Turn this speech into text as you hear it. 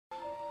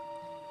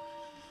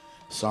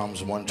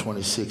Psalms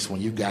 126. When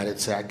you got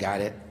it, say, I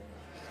got it.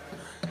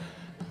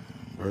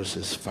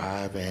 Verses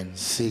 5 and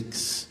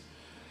 6.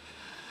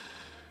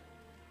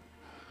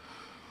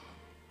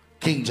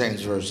 King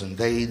James Version.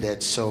 They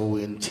that sow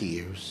in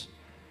tears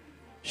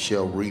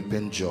shall reap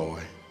in joy.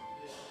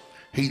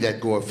 He that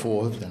goeth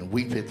forth and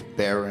weepeth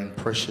bearing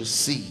precious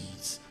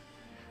seeds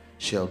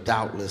shall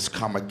doubtless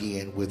come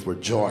again with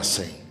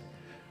rejoicing,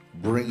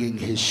 bringing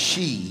his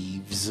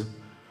sheaves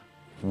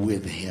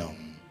with him.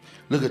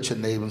 Look at your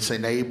neighbor and say,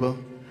 neighbor,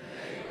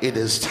 it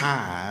is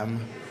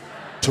time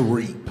to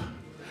reap.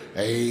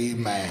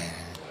 Amen.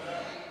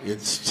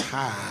 It's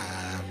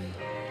time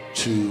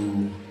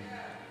to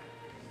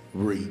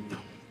reap.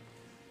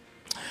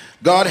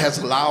 God has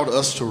allowed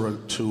us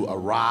to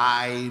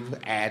arrive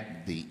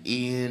at the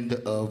end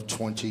of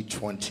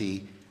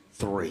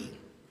 2023.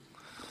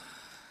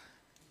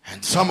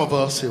 And some of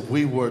us, if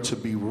we were to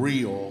be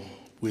real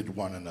with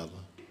one another,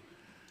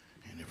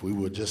 and if we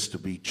were just to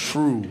be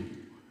true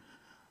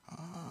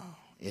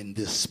in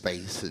this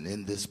space and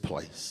in this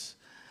place,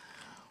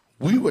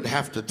 we would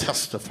have to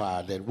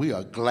testify that we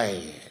are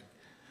glad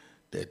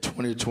that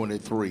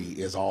 2023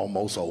 is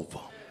almost over.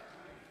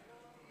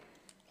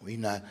 We're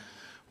not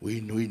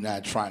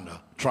trying to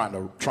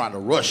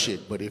rush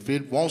it, but if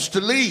it wants to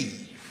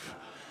leave,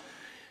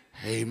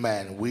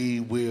 amen, we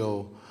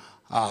will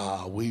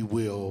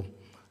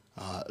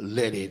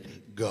let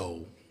it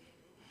go.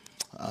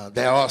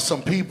 There are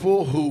some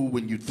people who,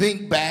 when you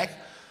think back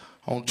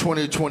on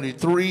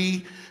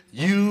 2023,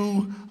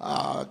 you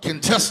can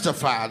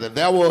testify that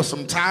there were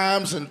some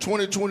times in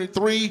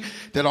 2023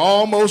 that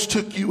almost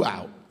took you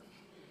out.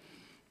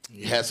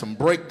 You had some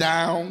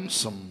breakdowns,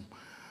 some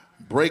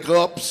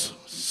breakups,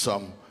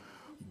 some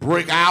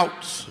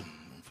breakouts.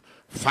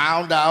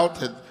 Found out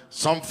that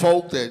some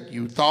folk that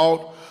you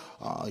thought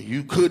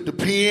you could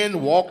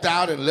depend walked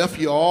out and left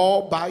you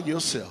all by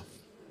yourself.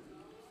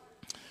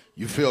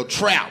 You felt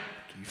trapped.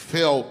 You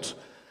felt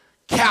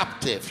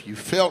captive. You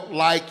felt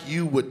like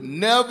you would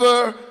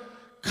never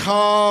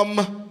come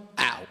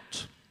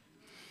out.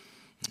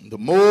 The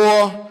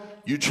more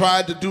you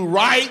tried to do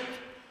right,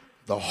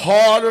 the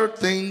harder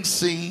things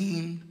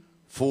seemed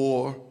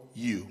for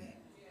you.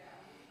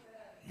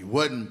 You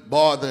wasn't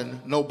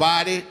bothering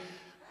nobody.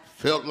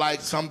 Felt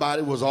like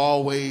somebody was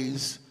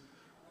always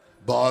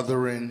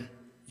bothering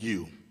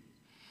you.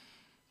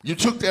 You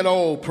took that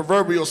old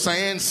proverbial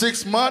saying,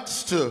 6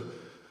 months to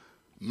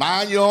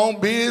mind your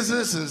own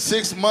business and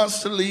 6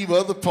 months to leave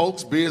other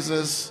folks'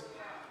 business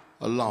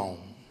alone.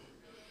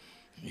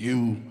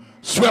 You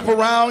swept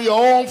around your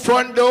own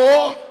front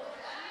door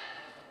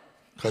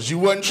because you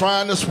wasn't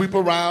trying to sweep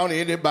around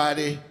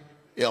anybody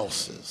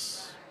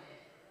else's.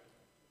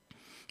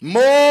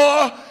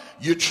 More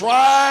you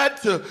tried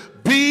to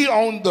be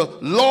on the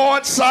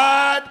Lord's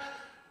side,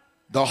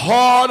 the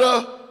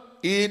harder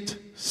it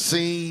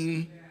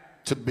seemed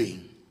to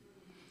be.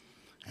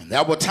 And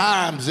there were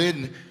times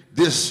in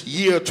this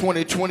year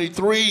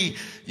 2023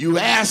 you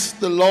asked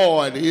the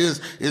Lord, is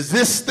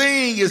this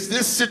thing, is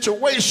this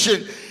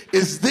situation,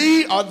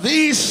 are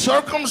these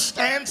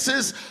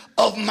circumstances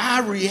of my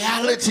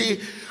reality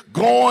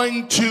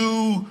going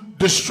to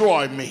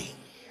destroy me?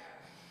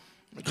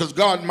 Because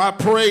God, my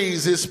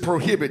praise is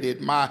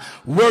prohibited, my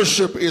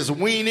worship is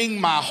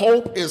weaning, my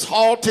hope is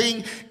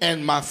halting,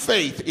 and my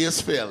faith is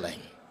failing.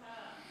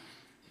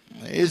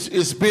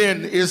 It's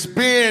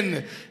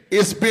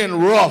been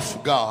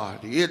rough, God.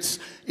 It's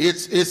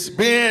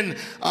been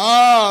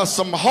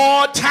some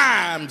hard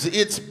times.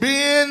 It's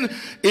been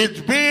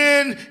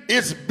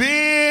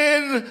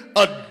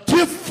a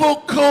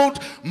difficult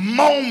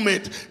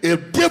moment, a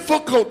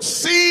difficult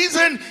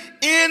season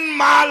in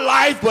my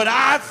life, but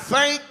I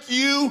thank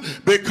you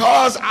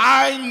because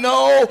I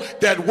know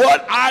that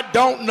what I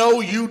don't know,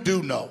 you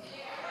do know.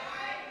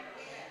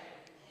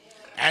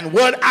 And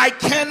what I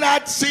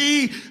cannot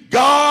see,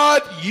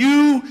 God,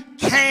 you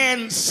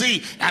can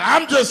see. And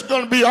I'm just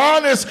going to be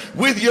honest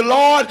with you,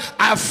 Lord.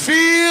 I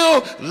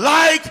feel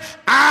like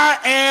I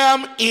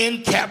am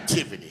in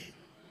captivity.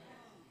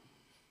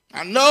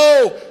 I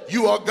know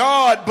you are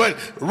God, but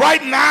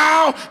right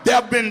now there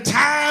have been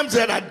times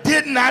that I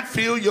did not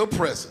feel your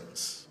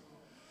presence.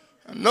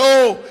 I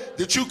know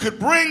that you could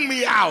bring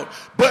me out,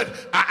 but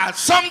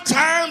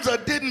sometimes I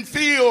didn't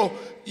feel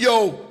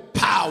your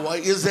power.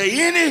 Is there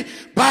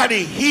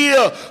anybody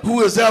here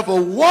who has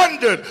ever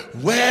wondered,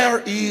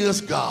 where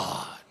is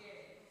God?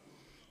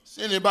 Has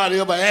anybody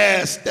ever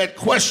asked that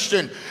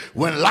question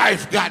when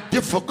life got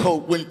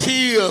difficult, when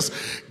tears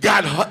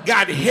got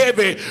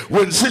heavy,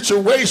 when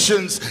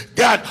situations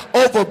got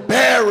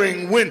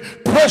overbearing, when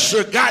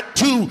pressure got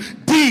too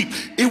deep,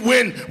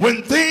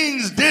 when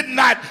things did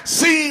not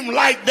seem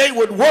like they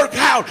would work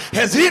out?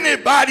 Has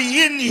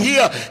anybody in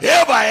here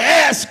ever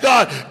asked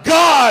God,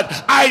 God,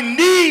 I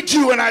need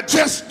you and I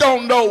just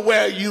don't know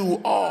where you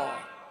are?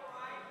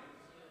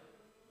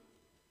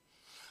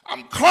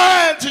 I'm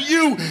crying to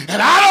you,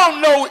 and I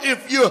don't know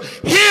if you're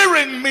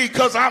hearing me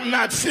because I'm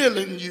not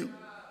feeling you.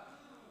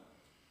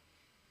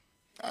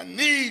 I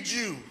need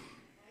you.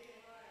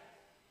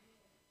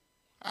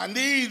 I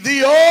need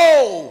thee,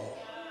 oh,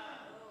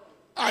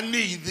 I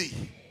need thee.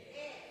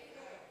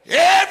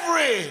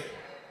 Every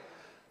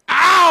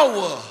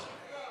hour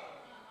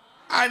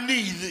I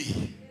need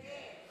thee.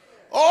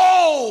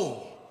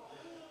 Oh,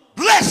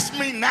 bless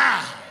me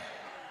now,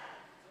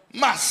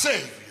 my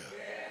Savior.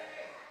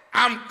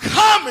 I'm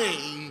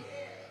coming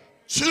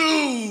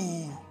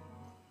to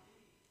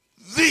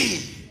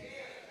thee.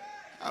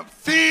 I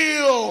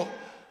feel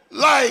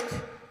like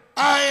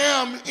I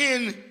am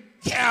in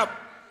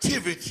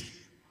captivity.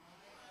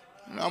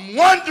 And I'm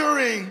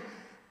wondering,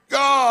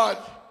 God,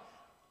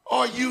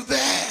 are you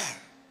there?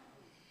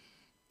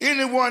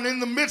 Anyone in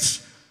the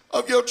midst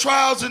of your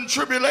trials and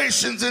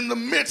tribulations, in the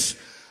midst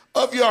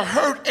of your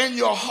hurt and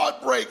your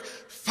heartbreak,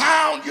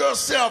 found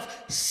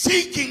yourself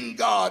seeking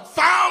God,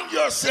 found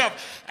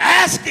yourself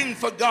asking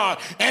for God,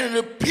 and it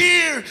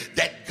appeared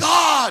that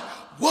God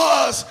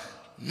was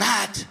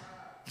not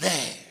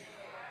there.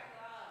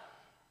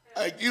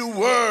 Like you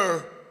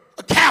were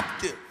a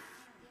captive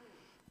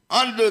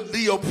under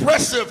the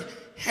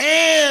oppressive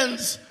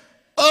hands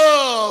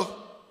of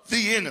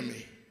the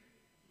enemy.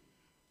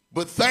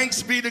 But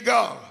thanks be to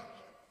God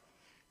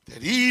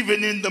that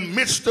even in the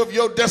midst of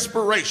your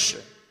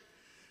desperation,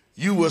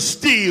 you were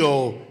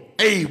still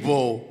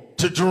able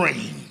to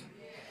dream.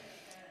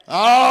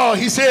 Oh,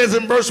 he says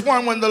in verse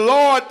 1, when the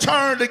Lord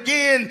turned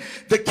again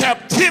the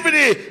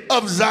captivity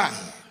of Zion,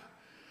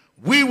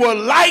 we were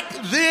like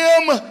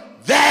them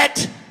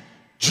that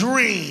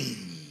dreamed.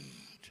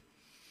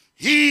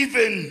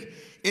 Even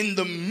in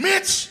the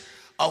midst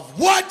of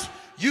what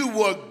you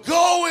were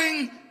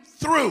going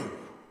through,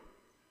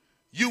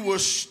 you were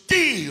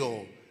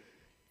still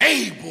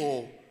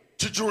able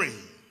to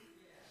dream.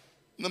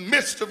 In the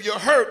midst of your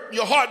hurt,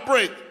 your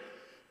heartbreak,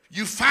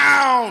 you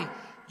found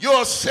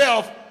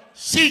yourself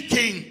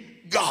seeking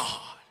God.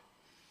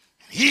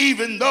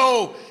 Even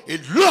though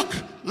it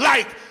looked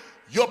like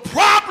your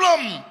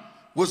problem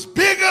was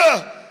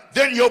bigger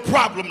than your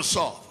problem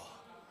solver,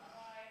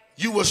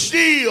 you were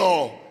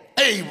still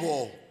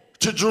able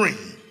to dream.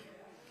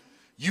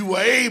 You were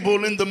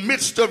able, in the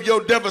midst of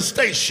your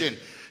devastation,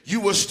 you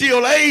were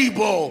still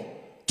able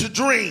to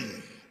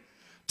dream,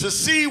 to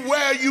see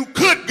where you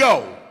could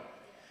go,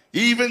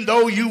 even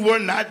though you were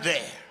not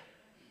there,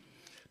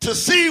 to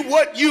see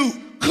what you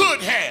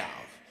could have,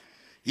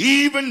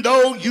 even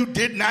though you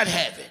did not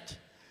have it,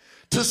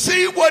 to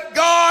see what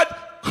God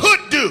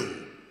could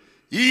do,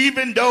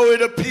 even though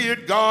it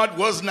appeared God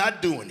was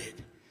not doing it.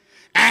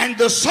 And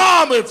the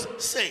psalmist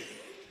said,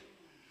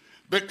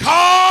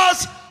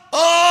 because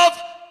of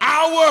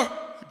our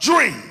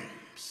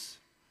dreams,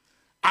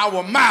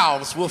 our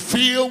mouths were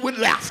filled with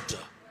laughter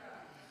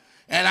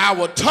and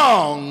our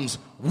tongues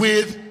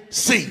with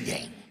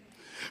singing.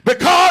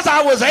 Because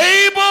I was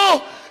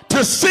able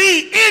to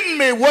see in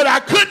me what I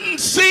couldn't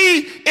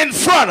see in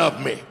front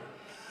of me,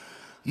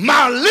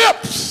 my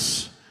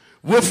lips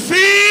were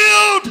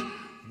filled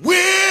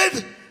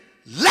with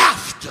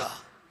laughter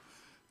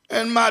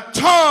and my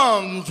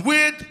tongues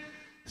with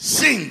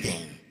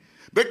singing.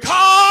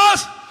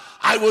 Because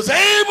I was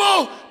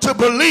able to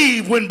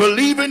believe when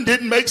believing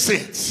didn't make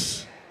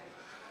sense.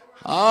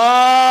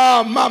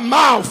 My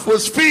mouth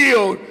was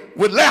filled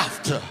with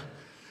laughter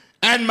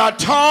and my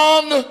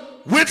tongue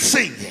with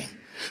singing.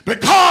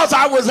 Because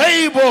I was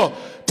able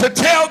to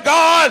tell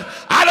God,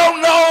 I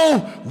don't know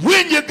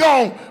when you're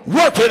going to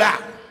work it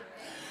out,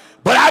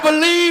 but I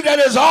believe that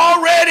it's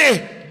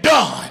already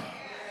done.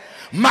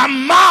 My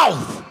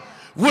mouth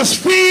was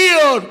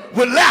filled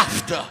with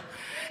laughter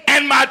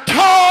and my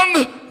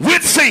tongue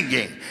with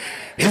singing.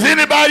 Is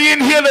anybody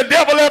in here, the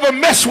devil ever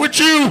mess with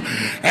you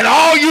and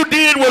all you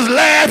did was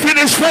laugh in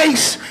his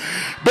face?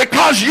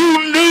 Because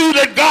you knew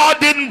that God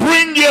didn't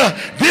bring you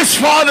this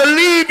far to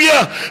leave you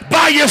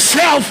by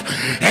yourself.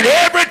 And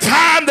every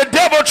time the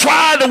devil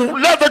tried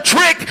another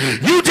trick,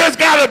 you just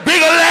got a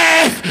bigger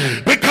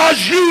laugh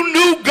because you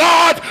knew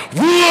God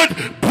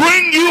would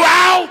bring you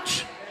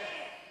out.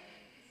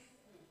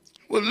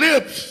 With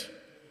lips,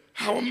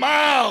 our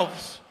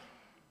mouths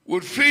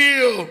would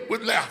fill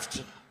with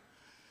laughter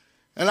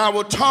and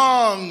our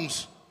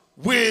tongues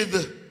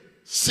with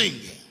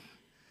singing.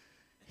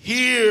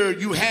 Here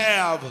you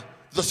have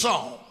the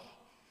song.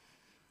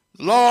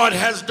 The Lord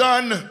has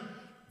done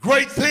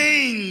great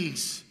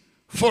things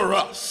for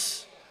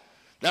us.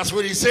 That's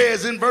what he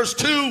says in verse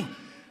 2.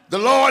 The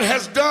Lord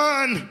has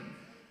done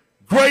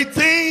great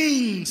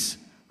things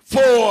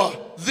for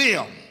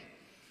them.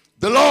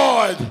 The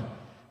Lord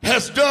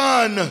has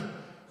done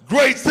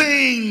great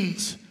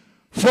things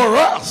for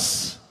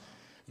us.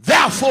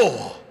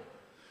 Therefore,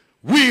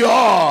 we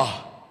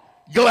are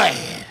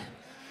glad.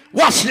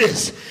 Watch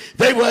this.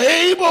 They were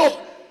able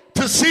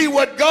to see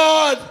what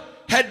God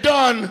had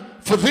done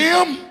for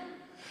them,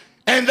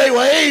 and they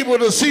were able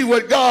to see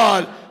what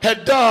God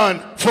had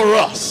done for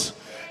us.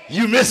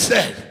 You missed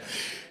that.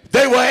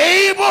 They were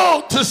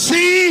able to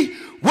see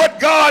what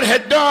God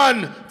had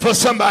done for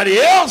somebody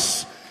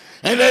else,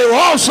 and they were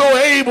also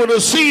able to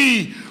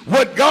see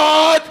what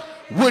God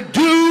would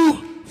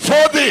do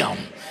for them.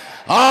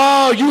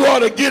 Oh, you ought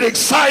to get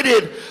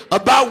excited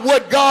about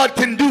what God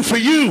can do for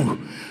you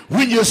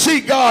when you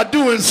see God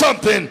doing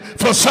something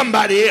for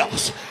somebody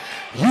else.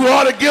 You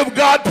ought to give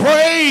God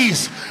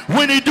praise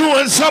when he's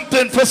doing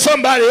something for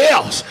somebody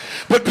else,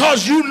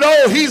 because you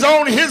know he's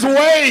on his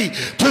way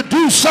to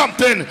do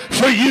something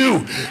for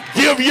you.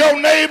 Give your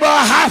neighbor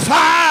a high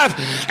five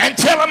and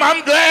tell him,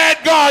 I'm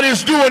glad God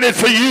is doing it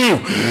for you,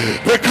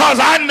 because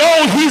I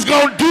know he's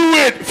going to do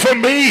it for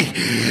me.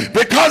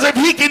 Because if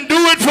he can do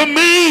it for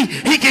me,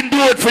 he can do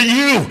it for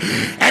you.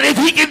 And if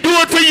he can do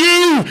it for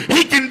you,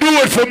 he can do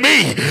it for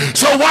me.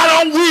 So why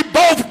don't we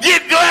both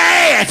get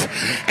glad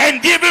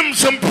and give him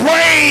some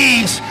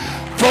praise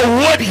for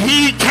what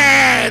he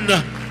can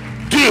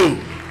do.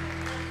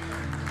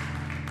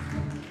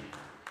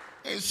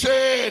 It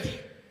said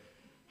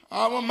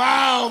our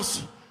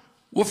mouths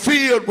were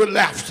filled with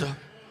laughter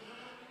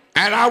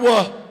and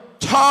our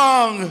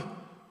tongue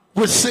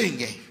with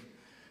singing.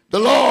 The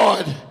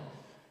Lord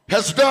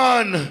has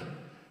done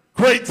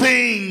great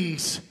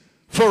things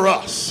for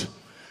us.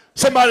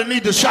 Somebody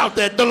need to shout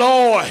that. The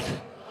Lord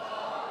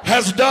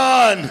has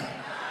done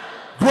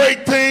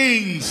great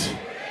things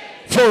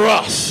for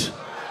us.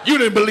 You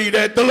didn't believe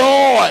that. The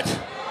Lord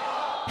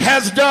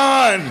has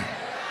done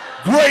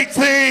great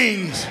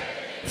things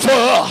for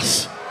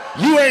us.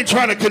 You ain't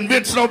trying to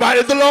convince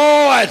nobody. The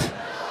Lord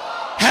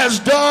has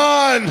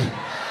done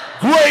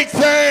great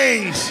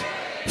things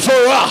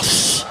for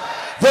us.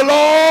 The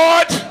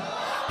Lord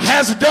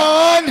has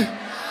done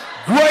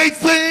great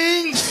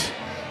things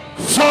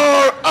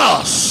for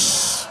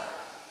us.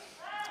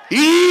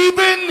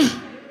 Even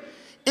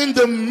in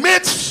the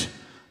midst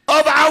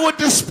of our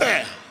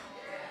despair,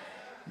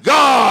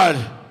 God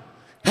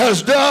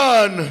has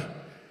done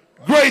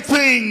great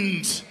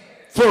things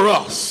for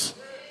us.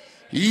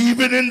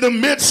 Even in the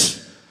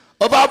midst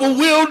of our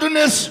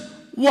wilderness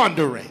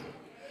wandering,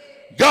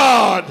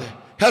 God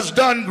has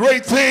done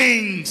great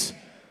things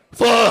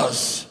for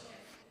us.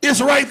 It's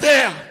right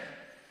there.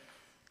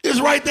 It's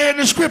right there in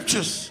the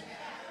scriptures.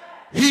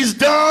 He's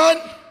done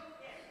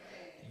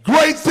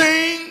great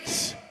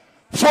things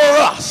for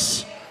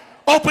us.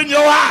 Open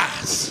your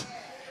eyes.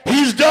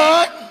 He's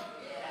done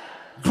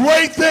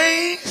great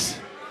things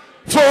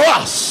for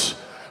us.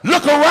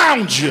 Look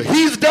around you.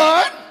 He's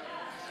done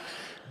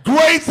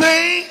great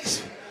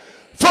things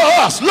for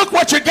us. Look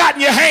what you got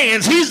in your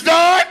hands. He's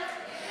done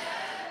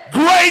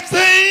great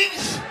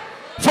things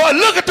for us.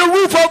 Look at the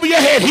roof over your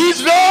head.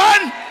 He's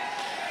done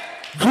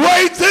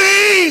great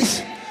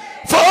things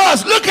for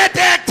us. Look at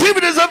the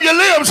activities of your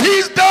limbs.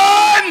 He's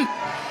done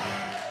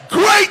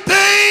great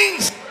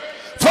things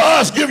for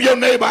us. Give your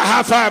neighbor a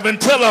high five and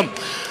tell him,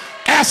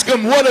 ask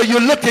him, what are you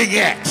looking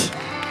at?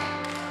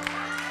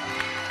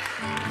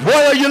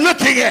 What are you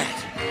looking at?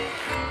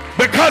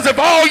 Because if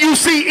all you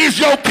see is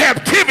your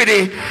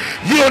captivity,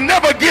 you'll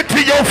never get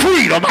to your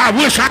freedom. I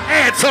wish I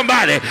had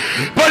somebody.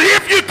 But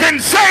if you can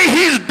say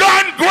he's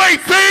done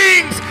great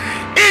things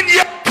in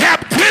your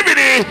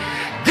captivity,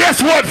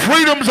 guess what?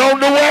 Freedom's on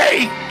the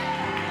way.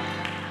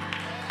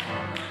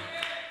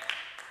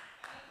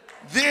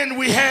 Then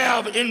we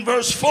have in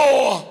verse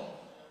 4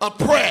 a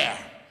prayer.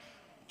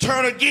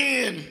 Turn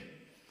again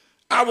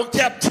our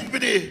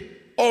captivity,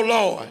 O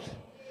Lord,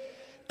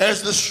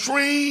 as the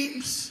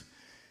streams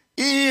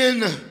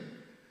in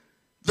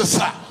the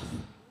south.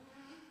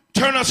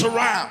 Turn us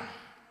around.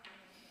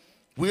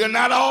 We are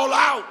not all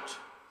out,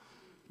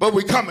 but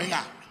we're coming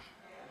out.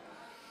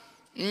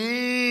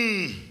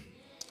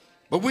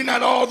 But we're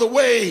not all the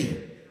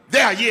way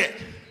there yet.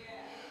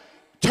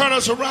 Turn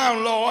us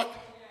around, Lord.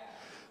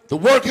 The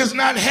work is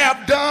not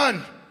half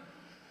done.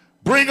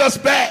 Bring us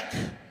back,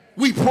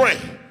 we pray,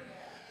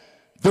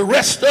 the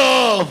rest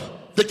of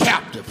the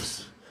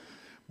captives.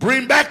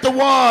 Bring back the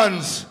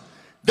ones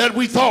that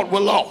we thought were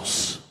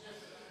lost.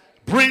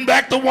 Bring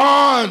back the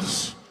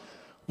ones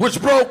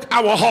which broke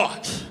our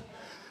hearts.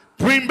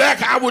 Bring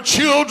back our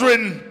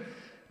children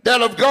that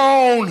have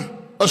gone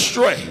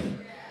astray.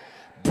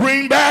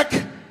 Bring back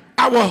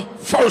our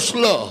first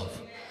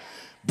love.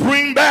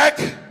 Bring back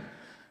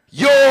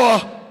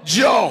your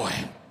joy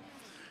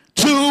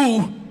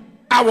to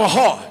our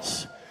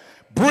hearts.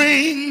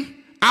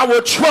 Bring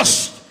our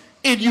trust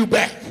in you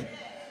back.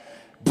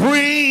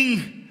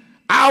 Bring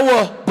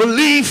our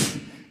belief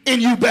in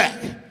you back.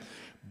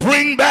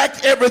 Bring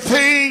back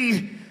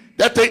everything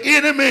that the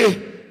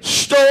enemy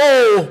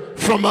stole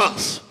from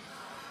us.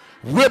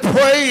 We're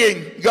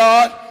praying,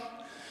 God,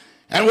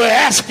 and we're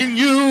asking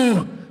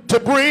you to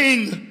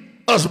bring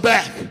us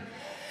back.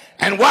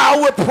 And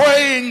while we're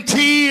praying,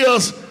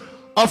 tears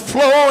are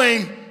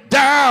flowing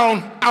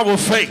down our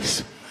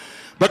face,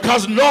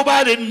 because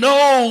nobody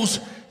knows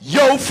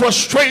your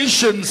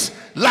frustrations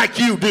like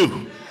you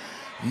do.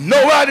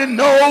 Nobody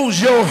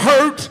knows your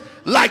hurt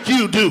like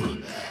you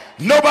do.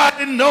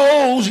 Nobody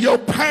knows your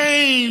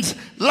pains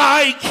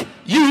like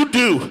you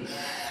do.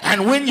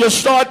 And when you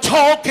start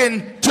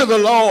talking to the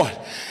Lord,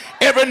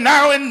 every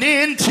now and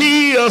then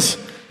tears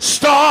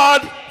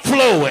start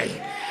flowing,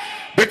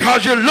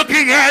 because you're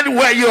looking at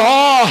where you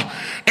are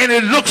and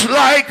it looks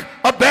like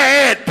a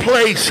bad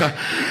place.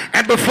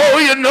 And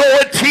before you know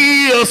it,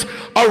 tears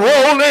are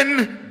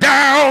rolling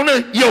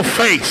down your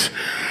face.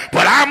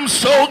 But I'm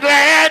so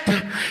glad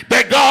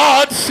that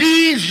God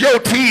sees your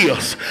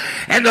tears,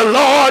 and the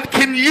Lord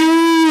can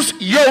use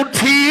your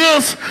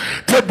tears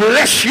to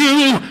bless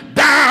you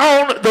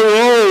down the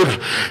road.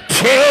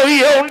 Tell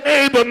your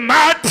neighbor,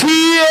 my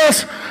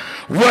tears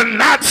were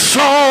not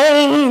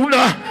sown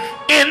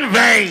in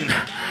vain,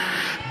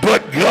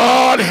 but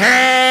God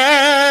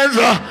has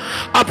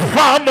a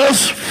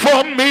promise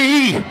for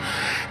me.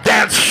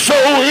 That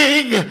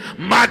sowing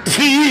my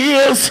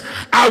tears,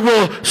 I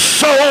will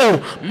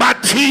sow my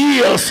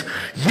tears.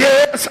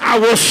 Yes, I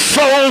will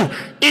sow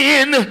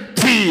in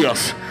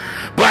tears,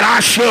 but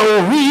I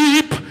shall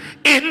reap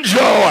in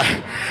joy.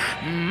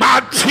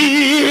 My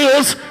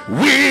tears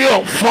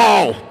will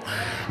fall,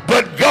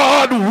 but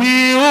God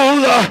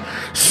will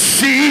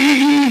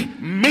see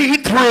me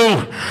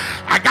through.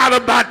 I got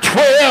about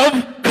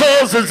 12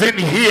 cousins in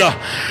here.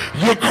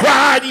 You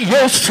cried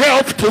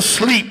yourself to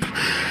sleep.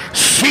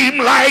 Seemed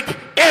like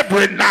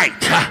every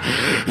night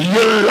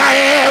you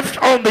laughed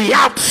on the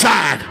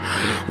outside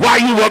while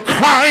you were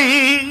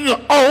crying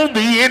on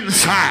the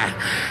inside.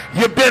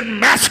 You've been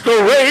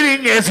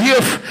masquerading as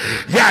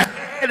if you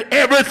had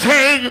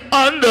everything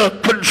under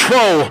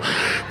control.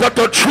 But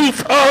the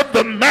truth of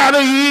the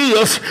matter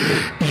is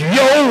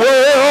your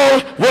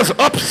world was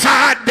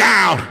upside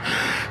down.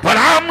 But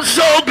I'm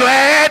so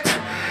glad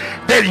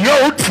that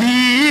your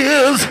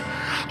tears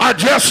are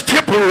just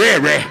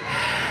temporary.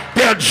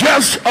 They're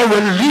just a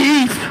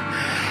relief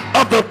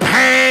of the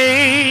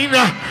pain,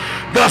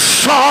 the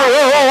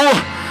sorrow,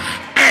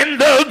 and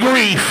the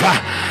grief.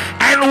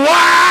 And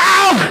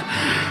while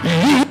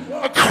you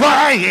were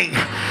crying,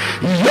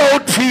 your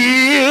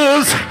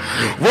tears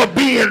were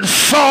being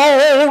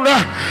sown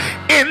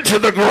into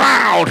the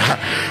ground.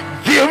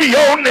 Give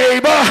your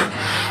neighbor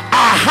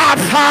a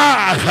high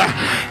five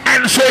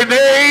and say,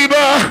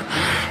 neighbor,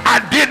 I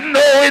didn't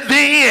know it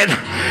then,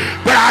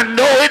 but I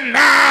know it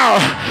now,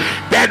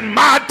 that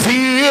my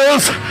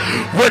tears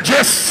were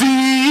just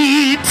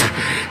seeds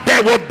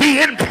that were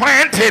being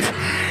planted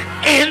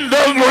in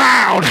the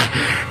ground.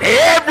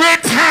 Every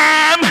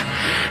time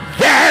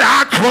that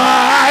I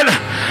cried,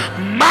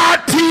 my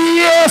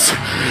tears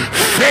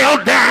fell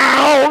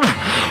down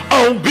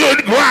on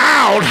good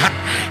ground.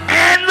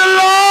 And the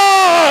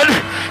Lord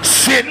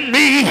sent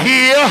me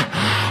here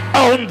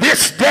on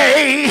this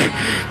day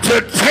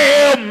to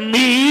tell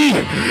me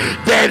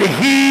that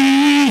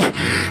he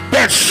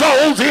that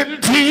sows in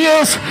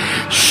tears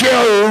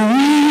shall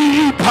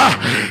reap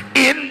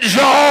in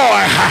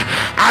joy.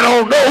 I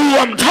don't know who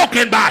I'm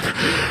talking about.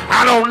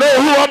 I don't know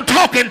who I'm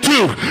talking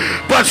to,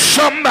 but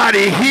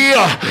somebody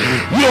here,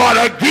 you ought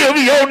to give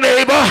your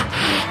neighbor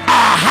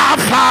a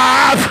high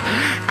five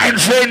and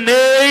say,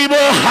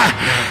 neighbor,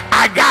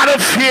 I got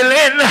a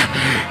feeling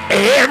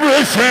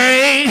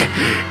everything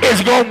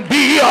is going to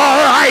be all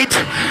right,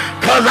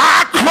 because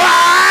I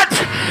cried,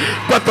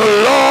 but the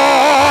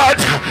Lord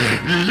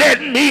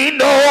let me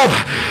know,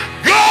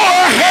 go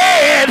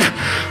ahead,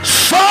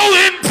 sow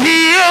in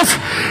tears,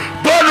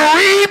 but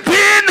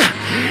reaping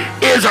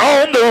is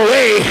on the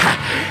way,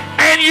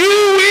 and you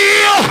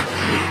will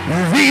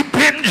reap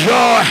in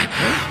joy.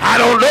 I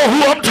don't know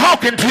who I'm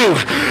talking to,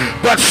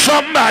 but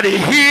somebody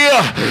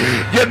here,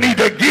 you need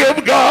to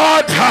give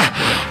God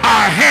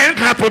a hand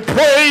clap of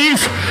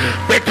praise,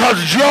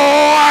 because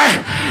joy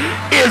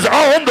is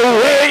on the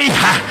way.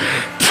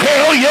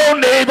 Tell your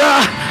neighbor,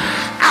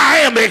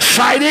 I am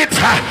excited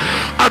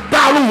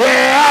about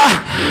where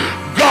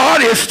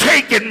God is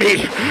taking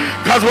me,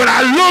 because when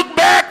I look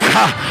back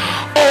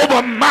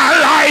over my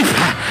life,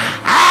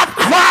 I've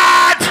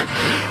cried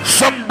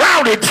some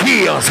brownie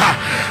tears.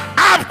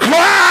 I've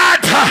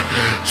cried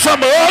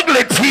some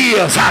ugly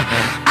tears.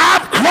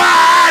 I've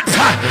cried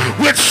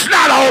with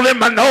snot all in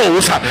my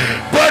nose.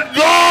 But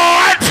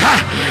God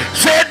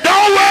said,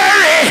 don't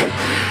worry,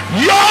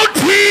 your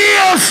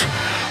tears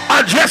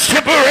are just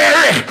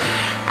temporary.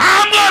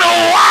 I'm going to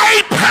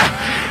wipe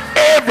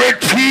every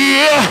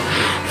tear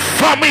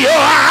from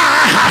your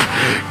eye.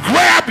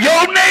 Grab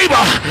your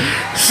neighbor.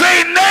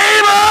 Say,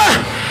 neighbor,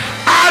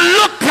 I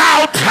looked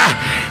out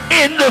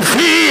in the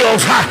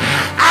fields.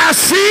 I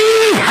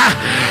see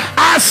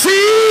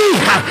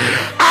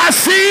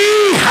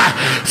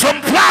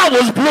some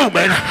flowers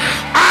blooming.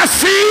 I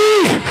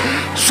see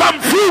some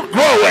fruit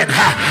growing.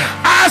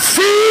 I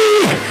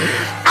see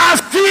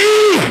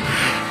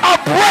a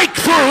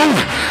breakthrough.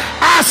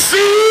 I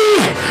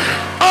see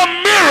a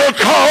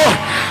miracle.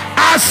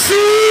 I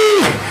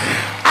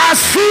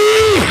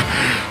see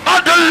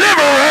a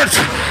deliverance.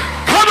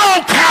 Come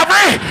on,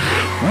 Calvary.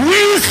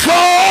 We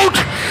sold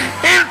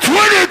in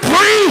 23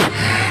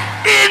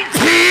 in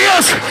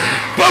tears,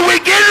 but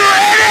we're getting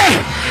ready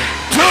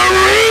to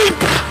reap.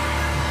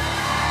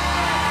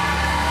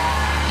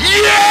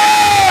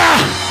 Yeah!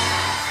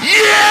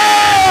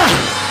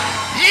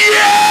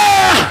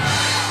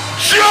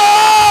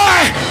 Joy!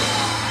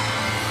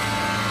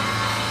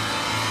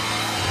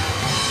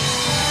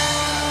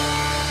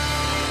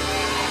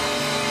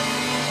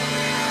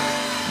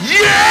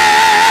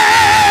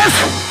 Yes!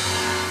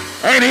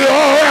 Ain't he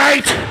all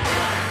right?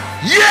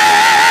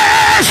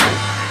 Yes!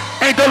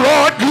 Ain't the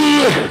Lord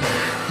good?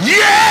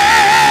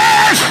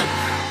 Yes!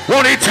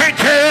 Won't he take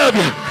care of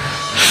you?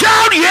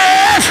 Shout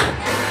yes!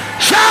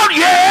 Shout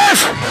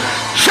yes!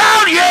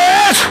 Shout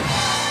yes!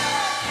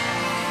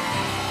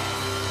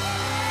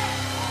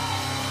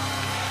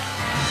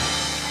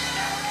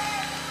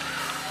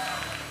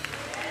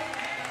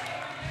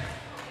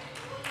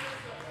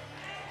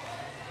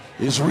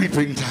 It's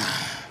reaping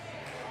time.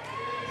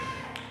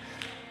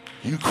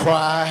 You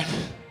cried.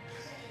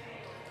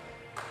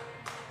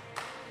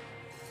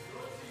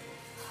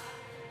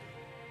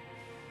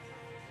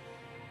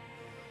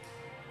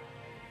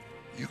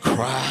 You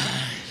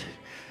cried.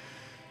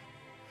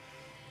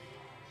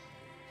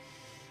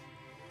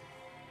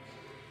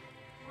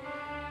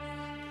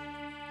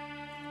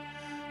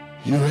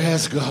 You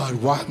asked God,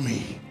 why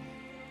me?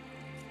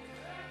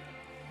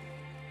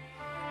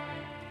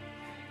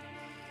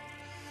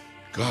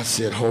 God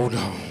said, hold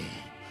on.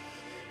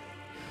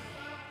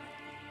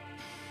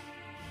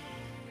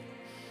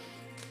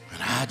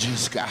 And I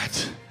just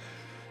got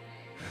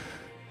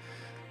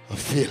a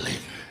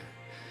feeling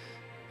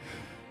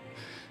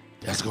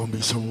there's going to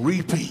be some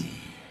reaping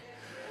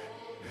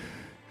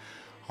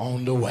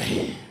on the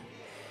way.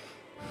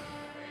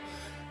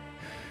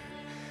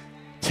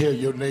 Tell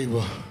your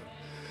neighbor,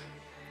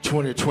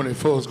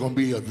 2024 is going to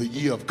be the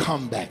year of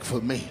comeback for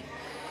me.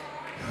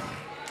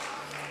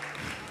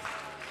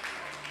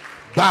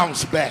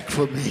 Bounce back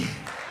for me.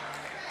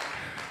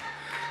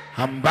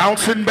 I'm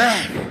bouncing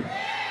back.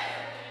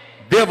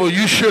 Devil,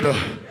 you should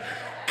have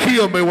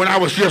killed me when I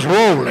was just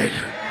rolling.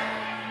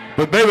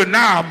 But baby,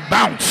 now I'm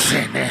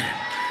bouncing.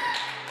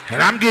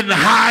 And I'm getting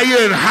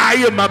higher and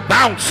higher. My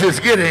bounce is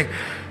getting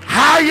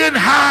higher and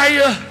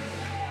higher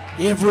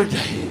every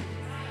day.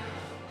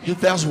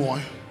 If that's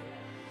one.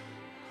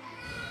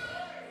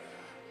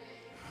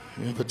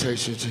 The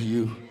invitation to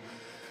you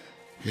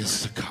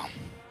is to come.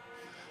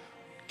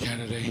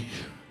 Candidate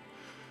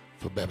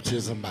for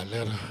baptism by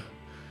letter,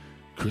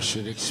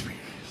 Christian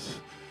experience.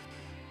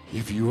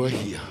 If you are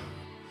here,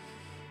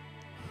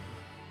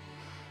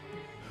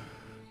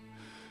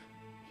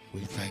 we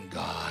thank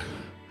God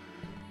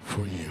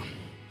for you.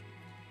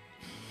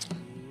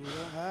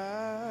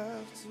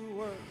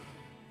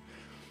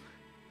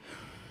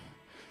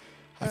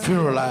 I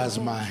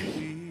funeralized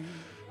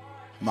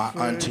my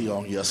auntie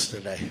on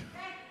yesterday.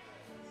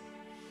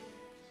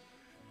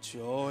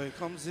 Joy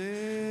comes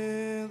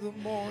in the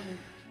morning.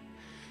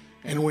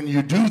 And when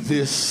you do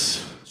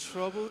this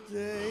Troubled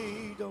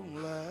day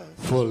don't last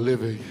for a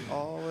living,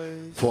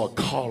 always. for a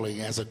calling,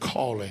 as a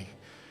calling,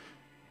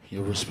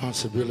 your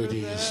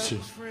responsibility is to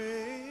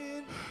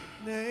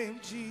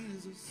named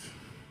Jesus,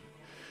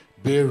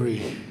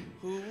 bury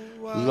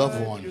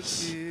loved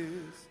ones.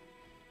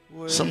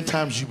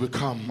 Sometimes you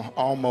become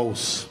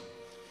almost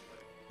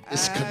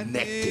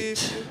disconnected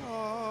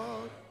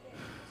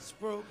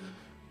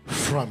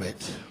from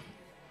it.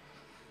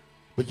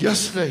 But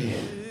yesterday,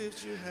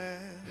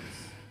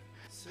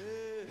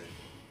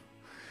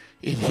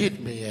 it hit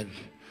me, and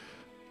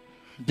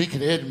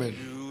Deacon Edmund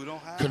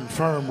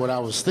confirmed what I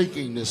was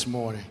thinking this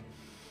morning.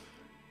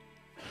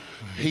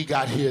 He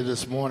got here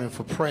this morning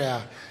for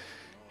prayer,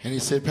 and he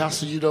said,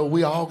 Pastor, you know,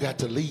 we all got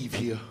to leave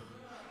here.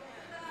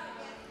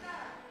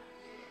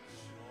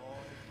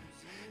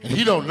 And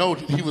he don't know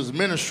that he was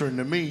ministering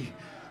to me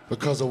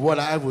because of what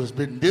I was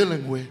been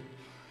dealing with.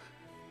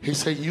 He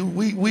said,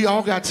 we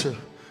all got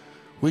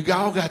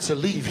to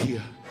leave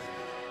here.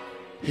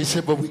 He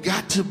said, but we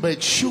got to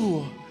make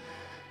sure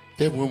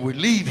that when we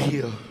leave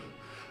here,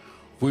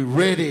 we're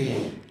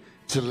ready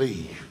to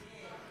leave.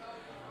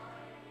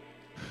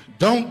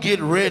 Don't get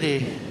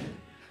ready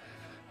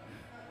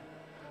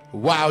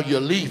while you're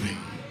leaving.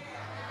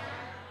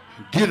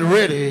 Get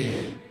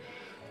ready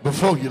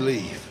before you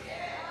leave.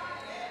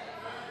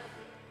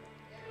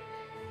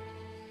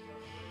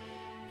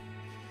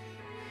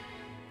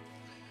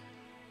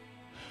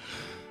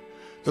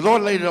 The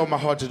Lord laid it on my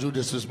heart to do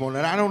this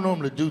morning. I don't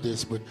normally do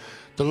this, but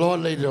the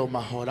Lord laid it on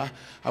my heart.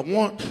 I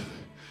want,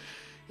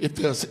 if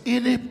there's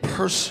any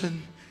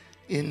person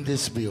in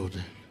this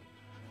building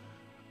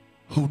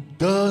who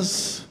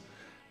does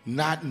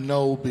not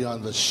know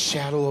beyond the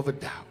shadow of a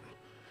doubt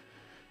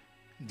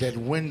that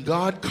when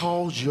God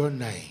calls your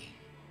name,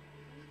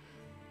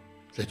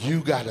 that you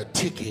got a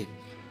ticket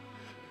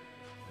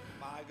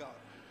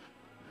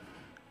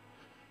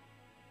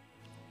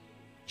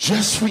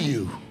just for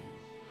you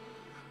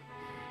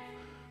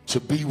to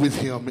be with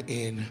him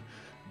in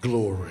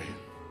glory.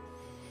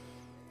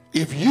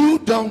 If you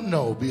don't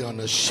know beyond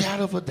a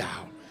shadow of a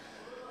doubt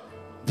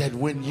that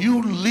when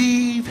you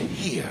leave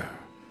here,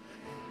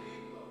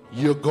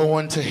 you're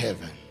going to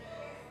heaven,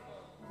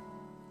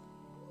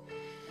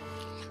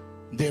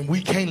 then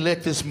we can't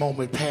let this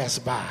moment pass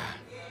by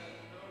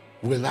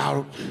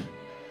without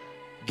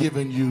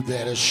giving you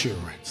that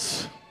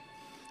assurance.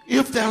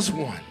 If there's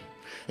one,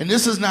 and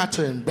this is not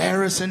to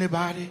embarrass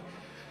anybody,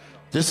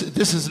 this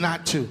is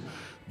not to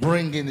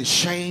bring any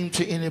shame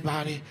to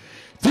anybody.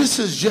 This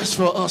is just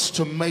for us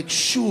to make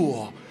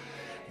sure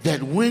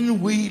that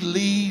when we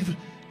leave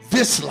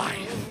this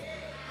life,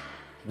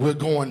 we're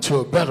going to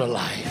a better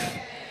life,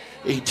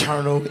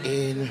 eternal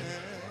in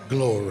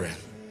glory.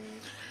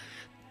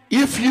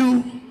 If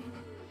you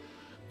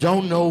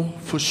don't know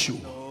for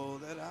sure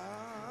that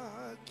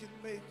I can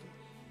make it.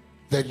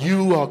 that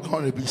you are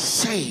going to be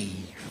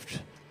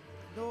saved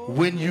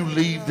when you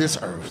leave this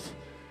earth,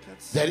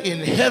 that in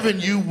heaven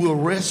you will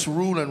rest,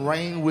 rule, and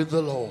reign with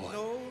the Lord,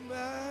 No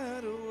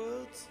matter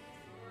what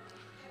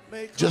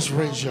may just come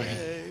raise your my hand.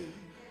 way,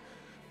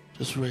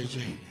 Just raise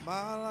your hand.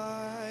 my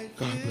life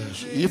God is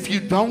bless you. in If you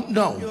don't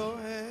know, your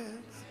hands.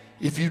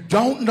 if you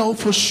don't know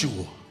for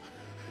sure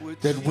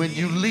With that when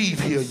you leave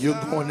here you're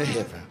Jesus, going to I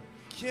heaven,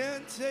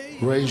 can't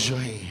take raise your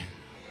hand.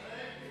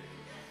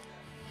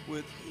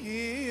 with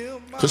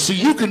him. Because see,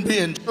 you can be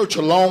in church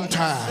a long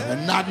time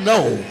and not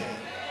know.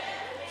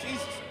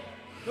 Jesus.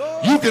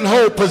 You can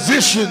hold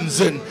positions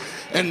and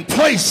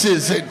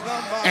places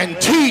and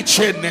teach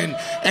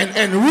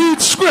and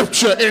read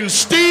scripture and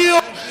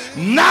still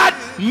not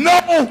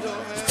know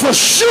for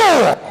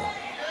sure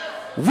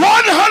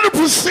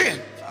 100%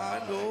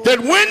 that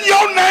when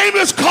your name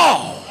is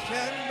called,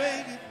 Can't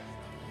make it.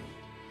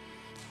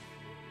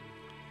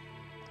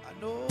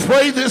 I know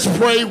pray this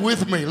prayer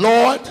with me.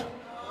 Lord,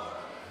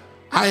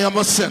 I am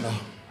a sinner.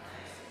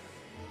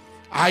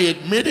 I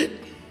admit it.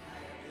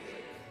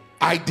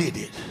 I did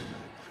it.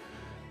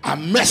 I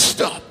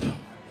messed up.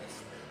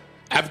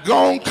 I've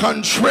gone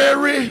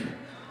contrary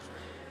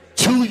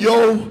to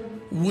your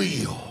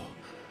will.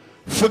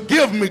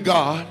 Forgive me,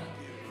 God,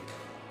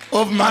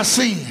 of my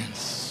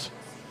sins.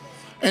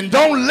 And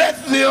don't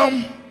let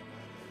them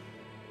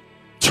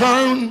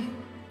turn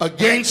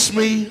against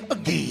me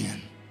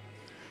again.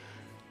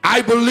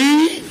 I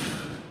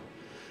believe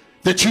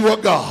that you are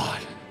God.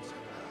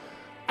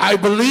 I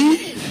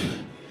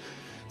believe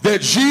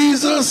that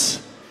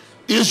Jesus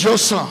is your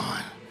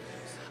son.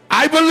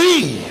 I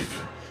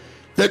believe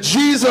that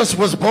Jesus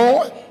was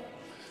born.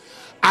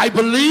 I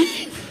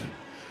believe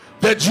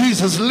that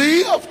Jesus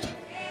lived.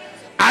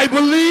 I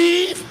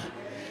believe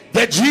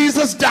that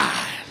Jesus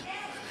died.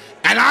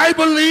 And I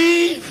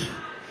believe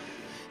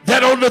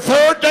that on the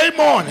third day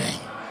morning,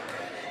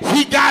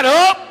 he got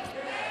up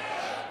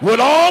with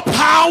all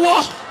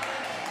power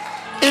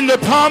in the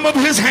palm of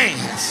his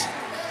hands.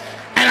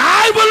 And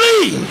I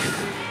believe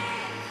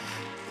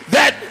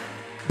that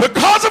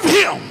because of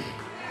him,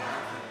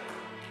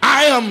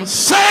 I am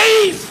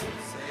saved,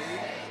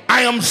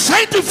 I am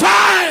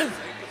sanctified,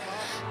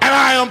 and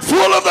I am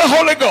full of the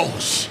Holy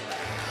Ghost.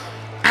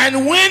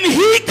 And when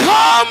he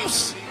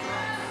comes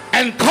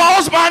and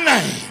calls my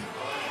name,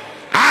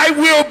 I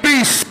will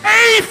be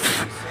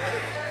safe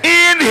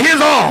in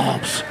his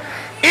arms.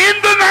 In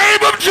the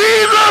name of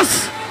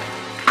Jesus,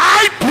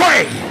 I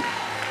pray.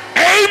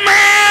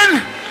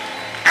 Amen.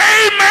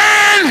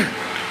 Amen.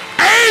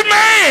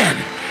 Amen.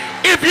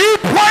 If you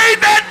prayed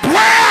that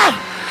prayer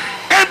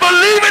and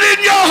believe it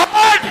in your heart,